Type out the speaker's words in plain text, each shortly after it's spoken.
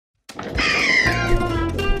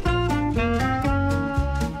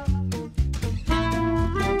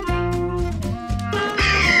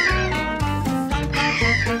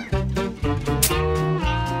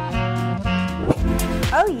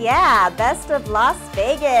Yeah, Best of Las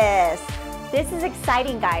Vegas. This is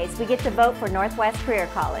exciting, guys. We get to vote for Northwest Career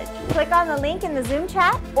College. Click on the link in the Zoom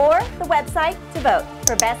chat or the website to vote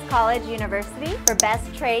for Best College University, for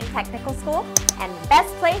Best Trade Technical School, and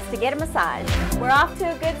Best Place to get a massage. We're off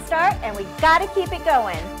to a good start, and we gotta keep it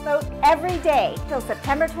going. Vote every day till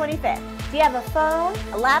September 25th. Do you have a phone,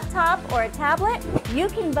 a laptop, or a tablet? You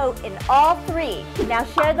can vote in all three. Now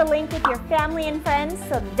share the link with your family and friends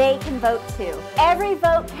so they can vote too. Every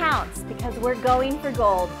vote counts because we're going for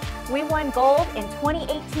gold. We won gold in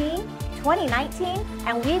 2018, 2019,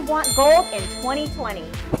 and we want gold in 2020.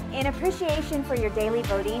 In appreciation for your daily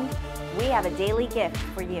voting, we have a daily gift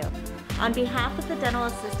for you. On behalf of the Dental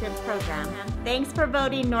Assistant Program, thanks for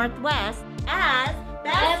voting Northwest as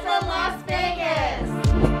Best of Las